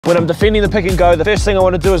When I'm defending the pick and go, the first thing I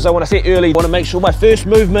want to do is I want to set early. I want to make sure my first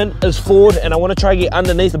movement is forward, and I want to try to get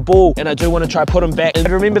underneath the ball, and I do want to try put him back. And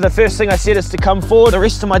remember, the first thing I said is to come forward. The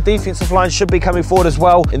rest of my defensive line should be coming forward as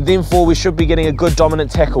well, and then we should be getting a good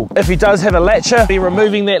dominant tackle. If he does have a latcher, be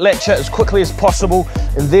removing that latcher as quickly as possible,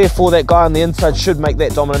 and therefore that guy on the inside should make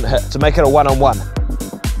that dominant hit to make it a one-on-one.